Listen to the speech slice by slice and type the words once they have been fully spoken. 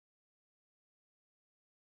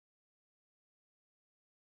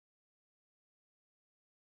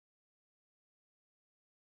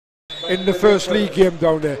in the first league game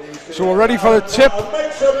down there. So we're ready for the tip.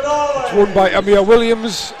 It's won by Amir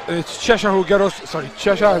Williams. And it's Cheshire who get us,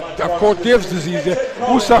 Cheshire, I've caught Dave's disease there.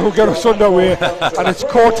 Worcester who get us underway. And it's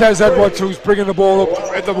Cortez Edwards who's bringing the ball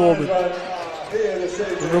up at the moment.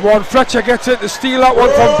 And Ramon Fletcher gets it to steal that one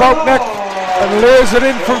from Boutneck and lays it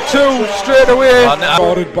in from 2 straight away.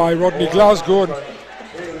 Guarded by Rodney Glasgow and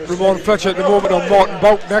Ramon Fletcher at the moment on Martin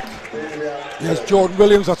Boutneck. Here's Jordan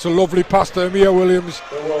Williams, that's a lovely pass to Amir Williams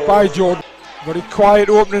by Jordan. Very quiet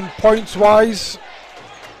opening points wise.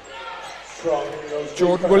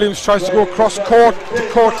 Jordan Williams tries to go across court to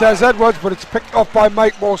Cortez Edwards, but it's picked up by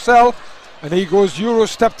Mike Morsell, and he goes Euro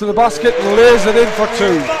step to the basket and lays it in for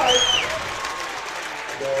 2.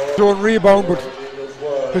 Don't rebound, but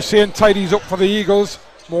Hussein tidies up for the Eagles.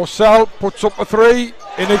 Morsell puts up a 3,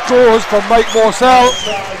 and it goes from Mike Morsell.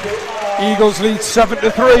 Eagles lead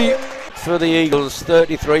 7-3. For the Eagles,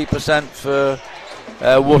 33% for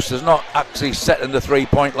Worcester's not actually setting the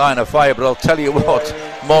 3-point line of fire, but I'll tell you what,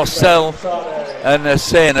 Morsell and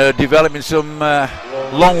Hussein are developing some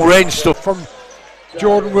long range stuff. From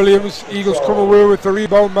Jordan Williams, Eagles come away with the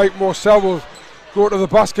rebound. Mike Morsell will go to the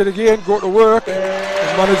basket again, go to work, and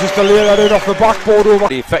manages to lay that in off the backboard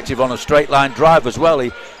over. Effective on a straight line drive as well.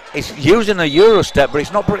 He's using a Euro step, but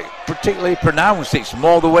it's not particularly pronounced. It's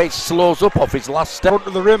more the way it slows up off his last step. Front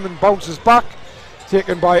of the rim and bounces back,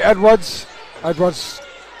 taken by Edwards. Edwards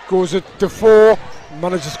goes it to 4,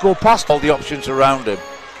 manages to go past. All the options around him.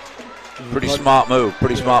 Pretty smart move,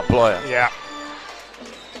 pretty smart player. Yeah,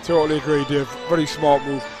 totally agree, Dave. Very smart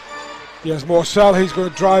move. Here's Morsell, he's going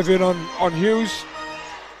to drive in on Hughes.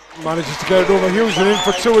 Manages to get it over Hughes and in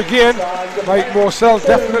for 2 again. Mike Morsell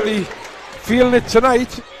definitely feeling it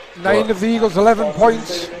tonight. 9 of the Eagles, 11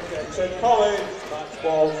 points.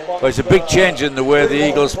 Well, it's a big change in the way the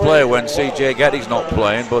Eagles play when CJ Getty's not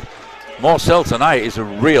playing, but Morsell tonight is a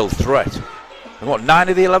real threat. And what, 9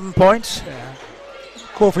 of the 11 points? Yeah.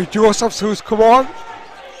 Kofi Josephs, who's come on.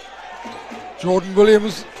 Jordan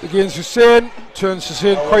Williams against Hussein, turns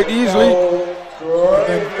Hussein quite easily,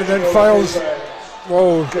 and then files.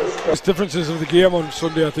 Whoa, there's differences of the game on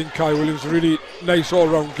Sunday. I think Kai Williams, a really nice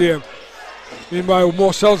all-round game. Meanwhile,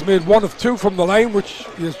 Morsell's made 1 of 2 from the line, which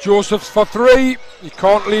is Joseph's for 3. He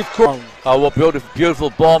can't leave Cook. Oh, what beautiful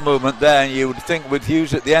ball movement there, and you would think with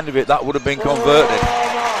Hughes at the end of it, that would have been converted.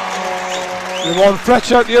 Ramon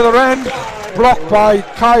Fletcher at the other end, blocked by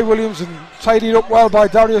Kai Williams and tidied up well by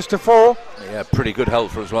Darius Defoe. Yeah, pretty good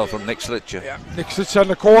help as well from Nick Slitcher. Yeah. Nick Slitcher in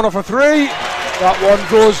the corner for 3. That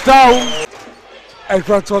one goes down.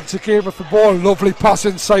 Edwards once again with the ball. Lovely pass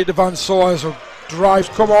inside to Van Sawyers, who drives,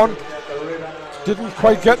 come on. Didn't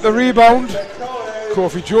quite get the rebound.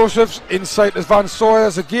 Kofi Josephs inside to Van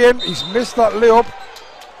Sawyers again. He's missed that layup.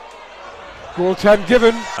 Goal 10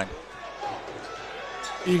 given.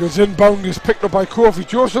 Eagles inbound is picked up by Kofi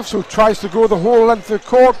Josephs, who tries to go the whole length of the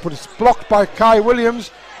court, but it's blocked by Kai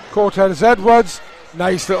Williams. Cortez Edwards,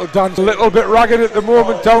 nice little dance. A little bit ragged at the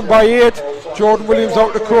moment, down by 8. Jordan Williams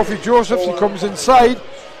out to Kofi Josephs, he comes inside.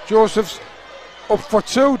 Josephs up for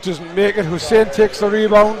 2, doesn't make it. Hussein takes the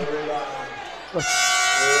rebound.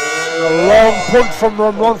 A long punt from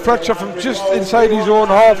Ramon Fletcher from just inside his own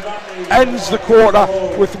half ends the quarter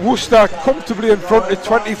with Worcester comfortably in front at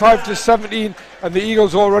 25-17, and the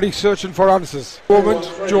Eagles already searching for answers. Moment,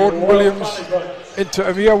 Jordan Williams into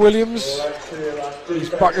Amir Williams. He's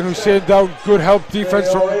backing Hussein down. Good help defense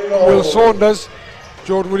from Will Saunders.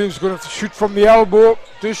 Jordan Williams is going to have to shoot from the elbow.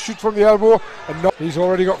 Does shoot from the elbow, and no, he's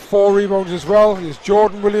already got 4 rebounds as well. Here's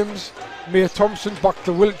Jordan Williams, Mae Thompson back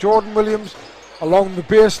to Jordan Williams. Along the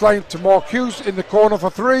baseline to Mark Hughes in the corner for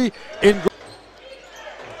 3.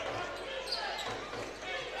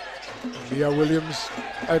 Amir Williams,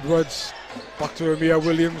 Edwards, back to Amir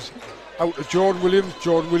Williams, out to Jordan Williams.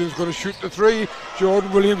 Jordan Williams going to shoot the 3.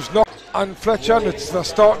 Jordan Williams not, and Fletcher, and it's the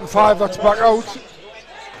starting 5 that's back out.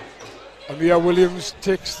 Amir Williams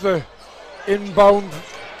takes the inbound.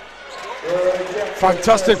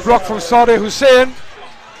 Fantastic block from Sadeh Hussein.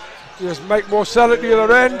 Here's Mike Morsell at the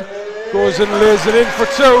other end. Goes and lays it in for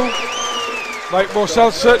 2. Mike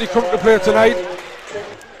Morsell certainly come to play tonight.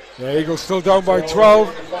 The Eagles still down by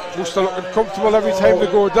 12. Worcester looking comfortable every time they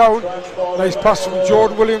go down. Nice pass from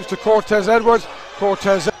Jordan Williams to Cortez Edwards.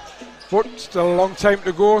 But still a long time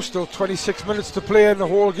to go. Still 26 minutes to play in the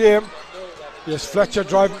whole game. Yes, Fletcher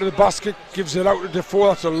driving to the basket, gives it out to Defoe.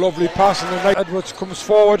 That's a lovely pass, and then Edwards comes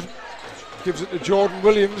forward, gives it to Jordan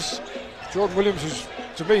Williams. Jordan Williams, is,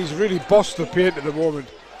 to me, he's really bossed the paint at the moment.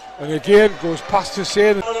 And again, goes past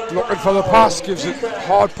Hussein, looking for the pass, gives it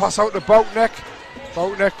hard pass out to Boutneck.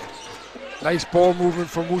 Boutneck, nice ball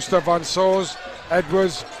movement from Worcester. Van Sawyers,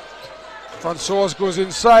 Edwards. Van Sawyers goes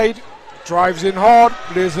inside, drives in hard,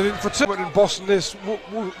 lays it in for two, and Boston this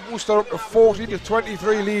Worcester up to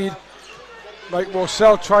 40-23 lead. Mike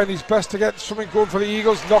Morsell trying his best to get something going for the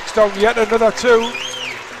Eagles, knocks down yet another two.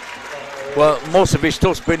 Well, most of his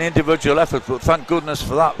stuff's been individual effort, but thank goodness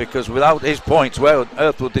for that, because without his points, where on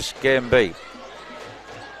earth would this game be?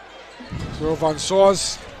 So Van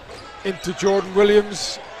Soers into Jordan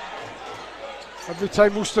Williams. Every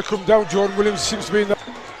time Worcester come down, Jordan Williams seems to be in the...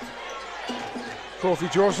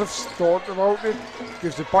 Kofi Joseph's thought about it,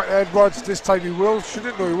 gives it back to Edwards. This time he will,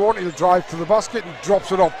 shouldn't, no he won't, he'll drive to the basket and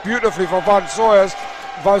drops it off beautifully for Van Soers.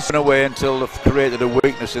 Away until they've created a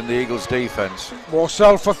weakness in the Eagles defence.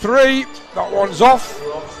 Morsell for three, that one's off.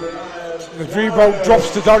 The rebound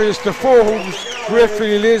drops to Darius Defoe, who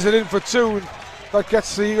gratefully lays it in for two, and that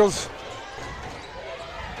gets the Eagles.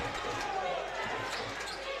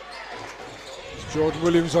 It's Jordan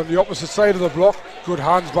Williams on the opposite side of the block, good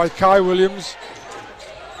hands by Kai Williams.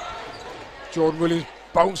 Jordan Williams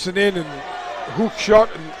bouncing in and hook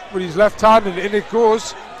shot and with his left hand, and in it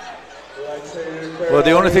goes. Well,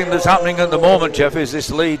 the only thing that's happening at the moment, Jeff, is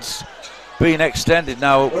this lead's being extended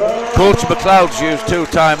now. Coach McLeod's used 2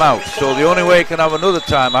 timeouts, so the only way he can have another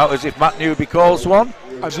timeout is if Matt Newby calls one.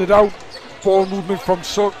 As it out, ball movement from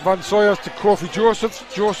Van Soers to Kofi Josephs.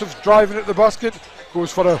 Josephs driving at the basket,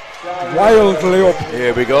 goes for a wild layup.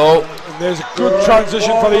 Here we go. And there's a good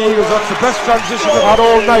transition for the Eagles. That's the best transition they've had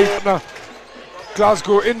all night. Now,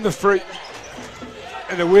 Glasgow in the free.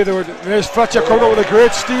 In the way they would. There's Fletcher coming up with a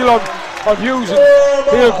great steal on Hughes,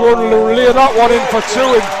 and he'll go and lay that one in for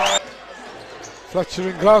two. And Fletcher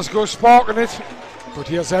in Glasgow sparking it, but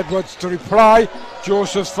here's Edwards to reply.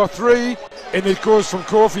 Josephs for three, and it goes from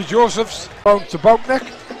Kofi Josephs down to Boutneck.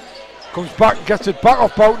 Comes back and gets it back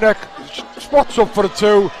off Boutneck, spots up for the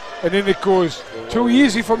two, and in it goes. Too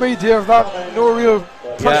easy for me, Dave, that. No real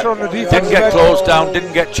pressure on the defense. Didn't get closed down,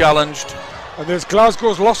 didn't get challenged. And there's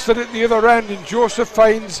Glasgow's lost it at the other end, and Joseph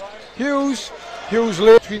finds Hughes. Hughes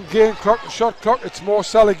late between game clock and shot clock. It's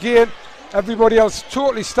Morsell again. Everybody else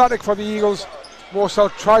totally static for the Eagles.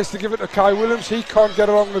 Morsell tries to give it to Kai Williams. He can't get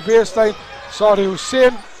along the baseline. Sadi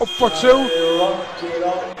Hussein up for two.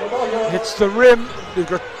 Hits the rim. They've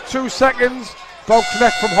got 2 seconds.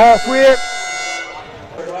 Boutneck from halfway.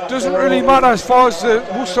 Doesn't really matter as far as the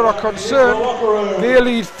Worcester are concerned. They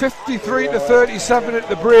lead 53-37 at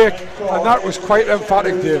the break, and that was quite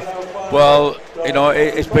emphatic, Dave. Well, you know,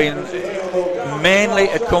 it's been mainly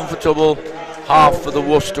a comfortable half for the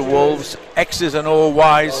Worcester Wolves. X's and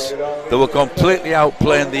Y's, they were completely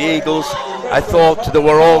outplaying the Eagles. I thought they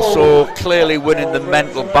were also clearly winning the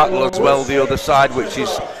mental battle as well, the other side, which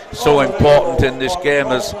is so important in this game.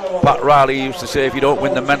 As Pat Riley used to say, if you don't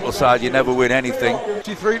win the mental side, you never win anything.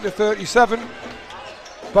 53-37.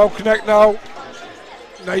 Boutneck now.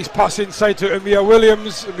 Nice pass inside to Amir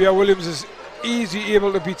Williams. Amir Williams is easy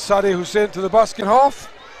able to beat Sadeh Hussein to the basket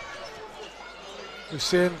half.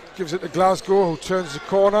 Hussein gives it to Glasgow, who turns the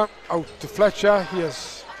corner out to Fletcher.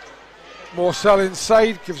 Here's Morsell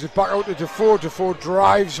inside, gives it back out to Defoe. Defoe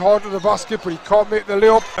drives hard to the basket, but he can't make the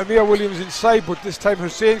layup. Amir Williams inside, but this time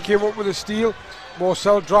Hussein came up with a steal.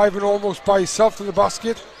 Morsell driving almost by himself to the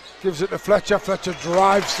basket, gives it to Fletcher. Fletcher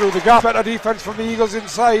drives through the gap. Better defense from the Eagles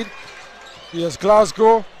inside. Here's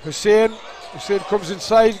Glasgow. Hussein comes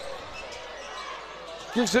inside,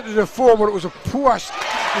 gives it to Defoe, but it was a poor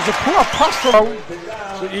pass from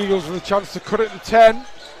the Eagles with a chance to cut it to 10.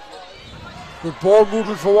 Good ball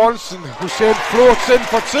movement for once, and Hussein floats in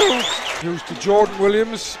for two. Used to Jordan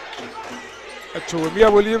Williams, to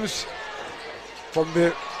Amir Williams from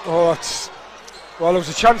the. Well, there was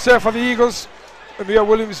a chance there for the Eagles. Amir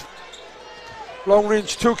Williams, long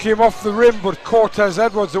range two, came off the rim, but Cortez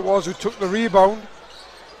Edwards it was who took the rebound.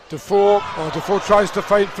 Defoe tries to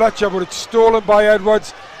find Fletcher, but it's stolen by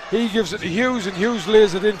Edwards. He gives it to Hughes, and Hughes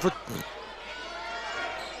lays it in for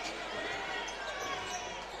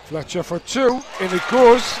Fletcher for two, and it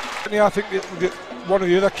goes. And I think one of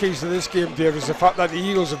the other keys to this game, Dave, is the fact that the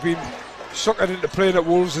Eagles have been suckered into playing at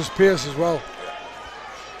Wolves' pace as well.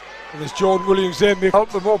 And there's Jordan Williams there, may help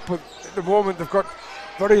them up, but at the moment they've got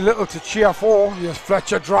very little to cheer for. Yes,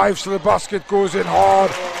 Fletcher drives to the basket, goes in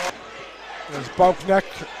hard. There's Boutneck.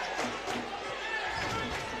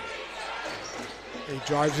 He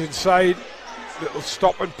drives inside, little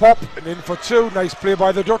stop and pop, and in for two. Nice play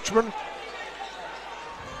by the Dutchman.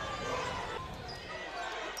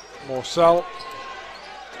 Morsell.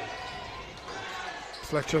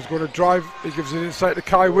 Fletcher's going to drive. He gives it inside to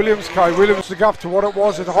Kai Williams. Kai Williams the gap to what it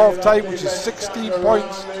was at half time, which is 16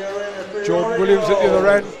 points. Jordan Williams at the other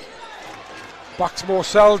end. Backs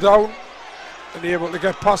Morsell down, and able to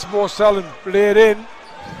get past Morsell and lay it in.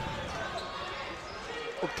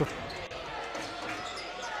 Up to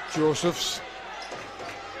Josephs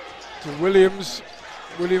to Williams.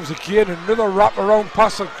 Williams again, another wrap-around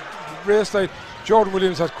pass at race line. Jordan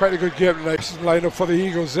Williams had quite a good game tonight. This is line up for the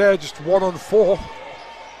Eagles there, just 1 on 4.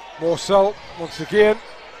 Morcell once again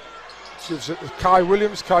gives it to Kai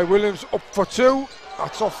Williams. Kai Williams up for 2.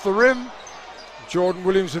 That's off the rim. Jordan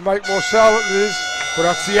Williams and Mike Morcell it is. But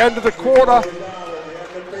that's the end of the quarter.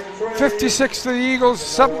 56 to the Eagles,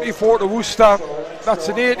 74 to Worcester. That's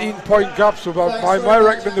an 18-point gap, so by my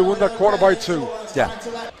reckoning they won that quarter by 2. Yeah.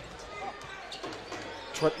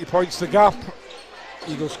 20 points the gap.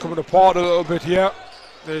 Eagles coming apart a little bit here.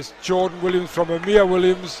 There's Jordan Williams from Amir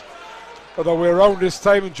Williams. Other way around this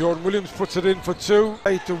time, and Jordan Williams puts it in for 2.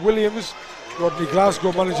 Right to Williams. Rodney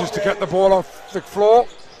Glasgow manages to get the ball off the floor.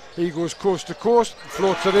 He goes coast to coast,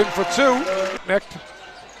 floats it in for 2. Next,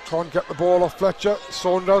 can't get the ball off Fletcher.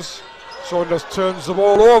 Saunders turns the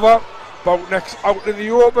ball over. Boutneck's out in the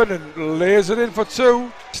open and lays it in for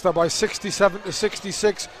 2. By 67 to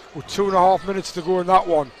 66 with 2.5 minutes to go in that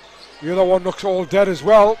one. The other one looks all dead as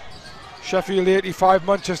well. Sheffield 85,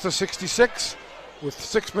 Manchester 66 with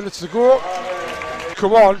 6 minutes to go.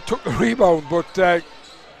 Come on, took the rebound but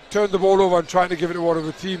turned the ball over and trying to give it to one of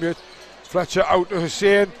the teammates. Fletcher out to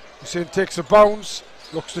Hussein. Hussein takes a bounce,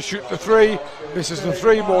 looks to shoot the 3, misses the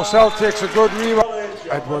 3. Morcell takes a good rebound.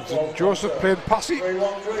 Edwards and Joseph playing passy.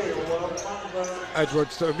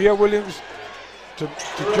 Edwards to Amir Williams. To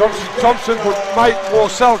Johnson Thompson, but Mike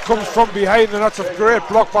Morcell comes from behind, and that's a great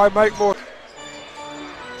block by Mike Morcell.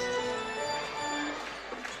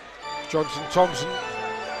 Johnson Thompson.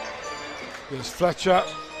 There's Fletcher.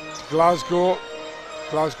 Glasgow.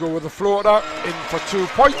 Glasgow with a floater in for 2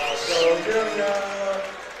 points.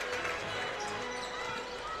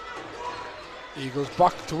 Eagles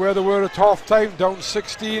back to where they were at half time, down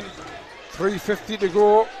 16. 3:50 to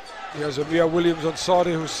go. Here's Amir Williams on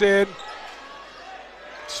Sadi Hussein.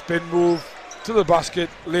 Spin move to the basket,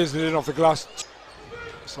 lays it in off the glass.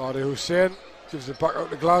 Sadi Hussein gives it back out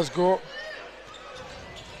to Glasgow.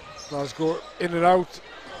 Glasgow in and out.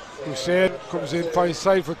 Hussein comes in far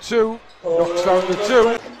side for 2, knocks down the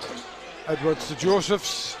 2. Edwards to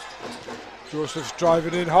Josephs. Josephs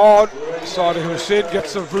driving in hard. Sadi Hussein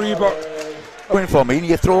gets a rebound. Going for me,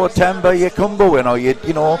 you throw a timber, you combo in, or you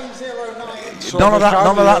know, none of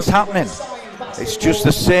that's happening. It's just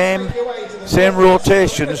the same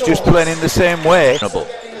rotations, just playing in the same way.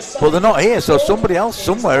 But they're not here, so somebody else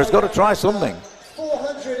somewhere has got to try something.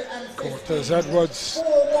 Cortez Edwards.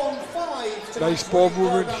 Nice ball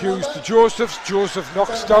movement, Hughes to Josephs. Joseph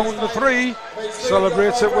knocks down the 3,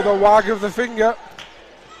 celebrates it with a wag of the finger.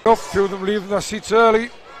 A few of them leaving their seats early.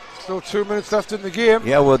 Still 2 minutes left in the game.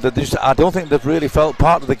 Yeah, well, I don't think they've really felt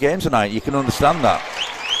part of the game tonight. You can understand that.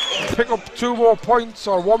 Pick up 2 more points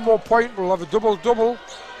or 1 more point, we'll have a double-double.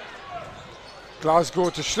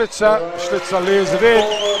 Glasgow to Schlitzer. Schlitzer lays it in.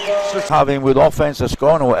 Schlitzer. Having with offense or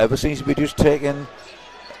scoring or whatever seems to be just taking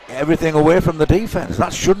everything away from the defense.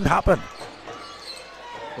 That shouldn't happen.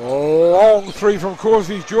 Long 3 from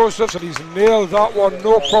Cosby Joseph, and he's nailed that one,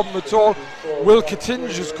 no problem at all. Will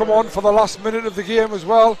Kittinge has come on for the last minute of the game as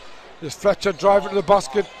well. There's Fletcher driving to the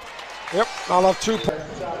basket. Yep, I'll have 2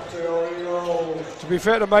 points. To be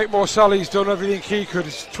fair to Mike Morcell, he's done everything he could.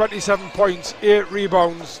 It's 27 points, 8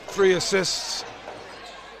 rebounds, 3 assists.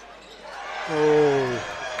 Oh.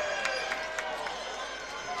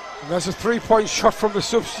 And there's a 3-point shot from the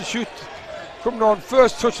substitute. Coming on,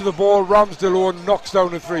 first touch of the ball, Ramsdale knocks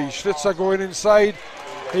down a 3. Schlitzer going inside,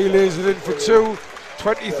 he lays it in for 2.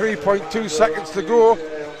 23.2 seconds to go.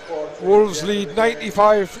 Wolves lead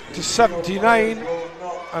 95 to 79,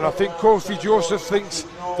 and I think Kofi Joseph thinks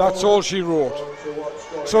that's all she wrote.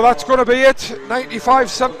 So that's going to be it,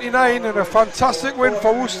 95-79, and a fantastic win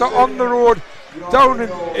for Worcester on the road down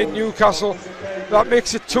in Newcastle. That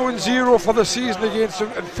makes it 2-0 for the season against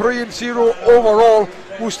them, and 3-0 overall.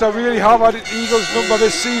 Worcester really have had the Eagles' number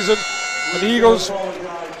this season, and the Eagles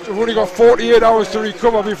have only got 48 hours to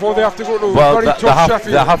recover before they have to go to a very tough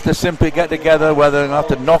Sheffield. They have to simply get together, whether they have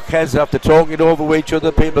to knock heads, they have to talk it over with each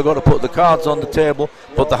other. People have got to put the cards on the table,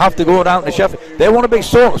 but they have to go down to Sheffield. They want to be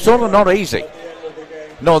sort of not easy.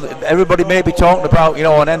 No, everybody may be talking about, you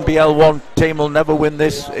know, an NBL 1 team will never win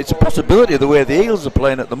this. It's a possibility of the way the Eagles are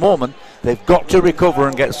playing at the moment. They've got to recover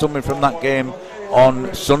and get something from that game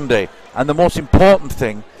on Sunday. And the most important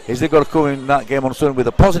thing is they've got to come in that game on Sunday with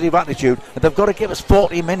a positive attitude, and they've got to give us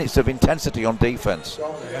 40 minutes of intensity on defence.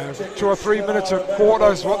 Yeah, 2 or 3 minutes a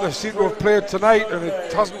quarter is what they seem to have played tonight, and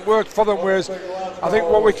it hasn't worked for them, whereas I think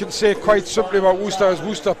what we can say quite simply about Worcester is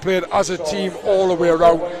Worcester played as a team all the way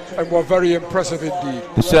around and were very impressive indeed.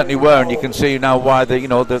 They certainly were, and you can see now why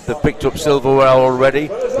they've picked up silverware already.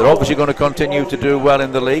 They're obviously going to continue to do well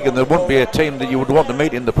in the league, and there wouldn't be a team that you would want to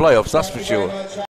meet in the playoffs, that's for sure.